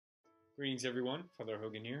Greetings everyone, Father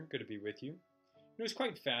Hogan here, good to be with you. It was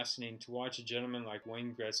quite fascinating to watch a gentleman like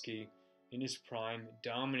Wayne Gretzky in his prime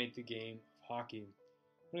dominate the game of hockey.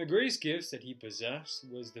 One of the greatest gifts that he possessed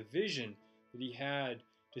was the vision that he had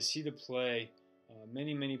to see the play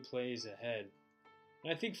many plays ahead.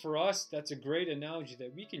 And I think for us, that's a great analogy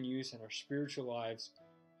that we can use in our spiritual lives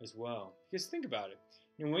as well. Because think about it.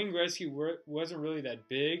 Wayne Gretzky wasn't really that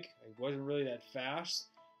big, he wasn't really that fast,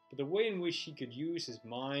 but the way in which he could use his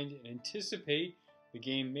mind and anticipate the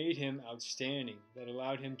game made him outstanding. That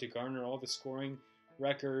allowed him to garner all the scoring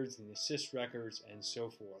records and assist records and so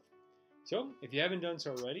forth. So, if you haven't done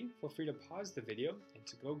so already, feel free to pause the video and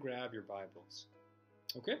to go grab your Bibles.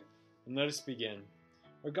 Okay, and let us begin.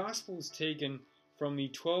 Our gospel is taken from the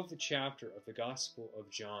 12th chapter of the Gospel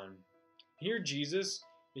of John. Here Jesus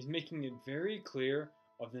is making it very clear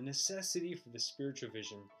of the necessity for the spiritual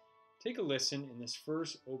vision. Take a listen in this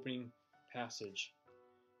first opening passage.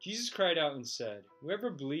 Jesus cried out and said, "Whoever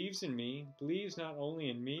believes in me believes not only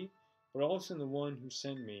in me, but also in the one who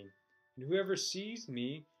sent me. And whoever sees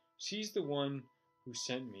me sees the one who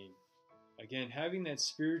sent me." Again, having that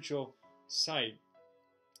spiritual sight,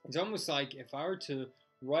 it's almost like if I were to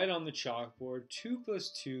write on the chalkboard, 2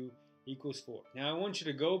 plus 2 equals 4. Now I want you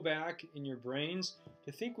to go back in your brains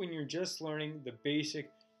to think when you're just learning the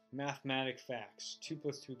basic mathematic facts. 2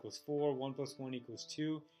 plus 2 equals 4, 1 plus 1 equals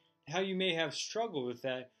 2. How you may have struggled with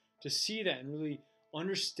that, to see that and really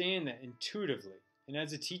understand that intuitively. And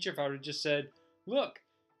as a teacher, if I would have just said, look,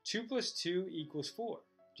 2 plus 2 equals 4.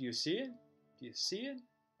 Do you see it? Do you see it?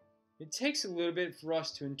 It takes a little bit for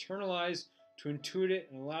us to internalize, to intuit it,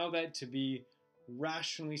 and allow that to be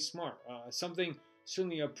rationally smart. Something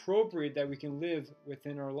certainly appropriate that we can live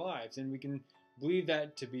within our lives, and we can believe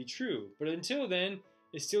that to be true. But until then,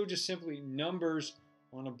 it's still just simply numbers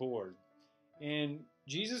on a board. And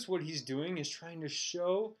Jesus, what he's doing is trying to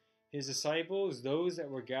show his disciples, those that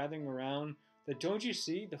were gathering around, that don't you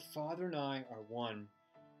see, the Father and I are one.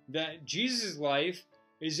 That Jesus' life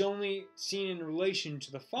is only seen in relation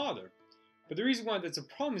to the Father. But the reason why that's a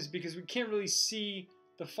problem is because we can't really see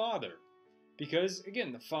the Father. Because,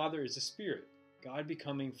 again, the Father is a spirit, God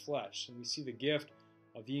becoming flesh, and we see the gift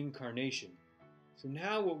of the incarnation. So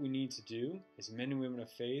now what we need to do as men and women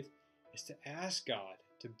of faith is to ask God,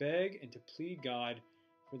 to beg and to plead God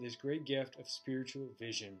for this great gift of spiritual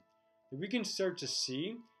vision, that we can start to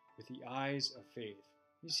see with the eyes of faith.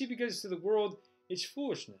 You see, because to the world, it's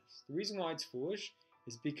foolishness. The reason why it's foolish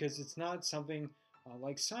is because it's not something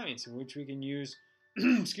like science in which we can use,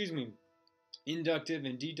 inductive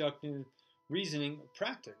and deductive reasoning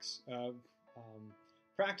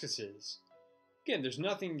practices. Again, there's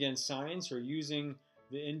nothing against science or using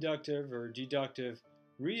the inductive or deductive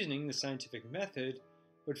reasoning, the scientific method,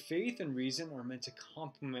 but faith and reason are meant to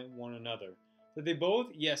complement one another. That they both,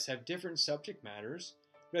 yes, have different subject matters,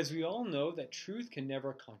 but as we all know, that truth can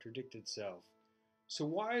never contradict itself. So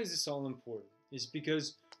why is this all important? It's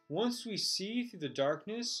because once we see through the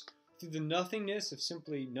darkness, through the nothingness of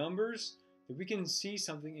simply numbers, that we can see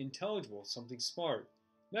something intelligible, something smart.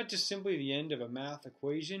 Not just simply the end of a math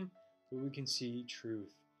equation, but we can see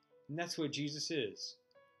truth. And that's what Jesus is.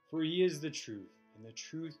 For he is the truth, and the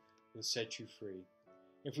truth will set you free.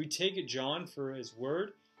 If we take John for his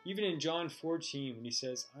word, even in John 14, when he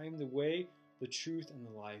says, "I am the way, the truth, and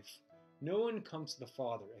the life. No one comes to the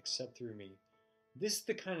Father except through me." This is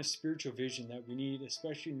the kind of spiritual vision that we need,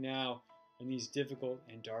 especially now in these difficult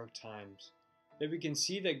and dark times. That we can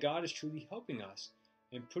see that God is truly helping us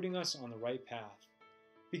and putting us on the right path.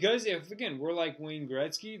 Because if, again, we're like Wayne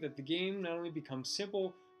Gretzky, that the game not only becomes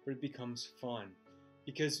simple, but it becomes fun.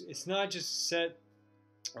 Because it's not just a set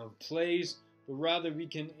of plays, but rather we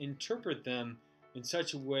can interpret them in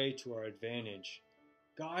such a way to our advantage.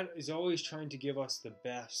 God is always trying to give us the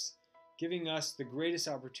best, giving us the greatest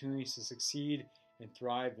opportunities to succeed and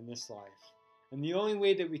thrive in this life. And the only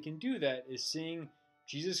way that we can do that is seeing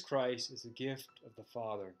Jesus Christ as a gift of the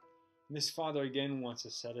Father. And this Father, again, wants to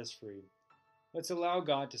set us free. Let's allow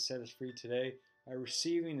God to set us free today by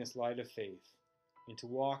receiving this light of faith and to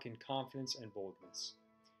walk in confidence and boldness.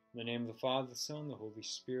 In the name of the Father, the Son, and the Holy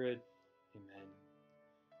Spirit, amen.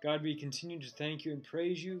 God, we continue to thank you and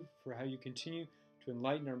praise you for how you continue to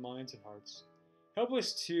enlighten our minds and hearts. Help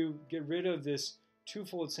us to get rid of this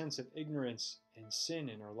twofold sense of ignorance and sin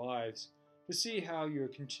in our lives, to see how you're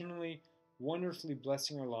continually, wonderfully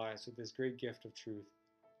blessing our lives with this great gift of truth.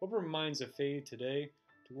 Open our minds of faith today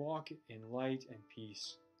to walk in light and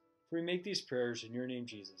peace. For we make these prayers in your name,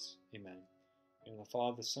 Jesus. Amen. In the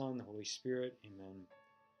Father, the Son, the Holy Spirit. Amen.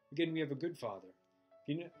 Again, we have a good Father.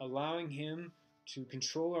 Allowing him to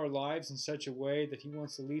control our lives in such a way that he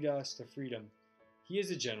wants to lead us to freedom. He is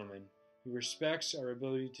a gentleman. He respects our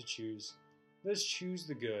ability to choose. Let's choose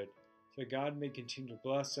the good, so that God may continue to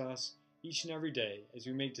bless us each and every day as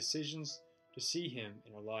we make decisions to see Him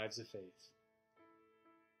in our lives of faith.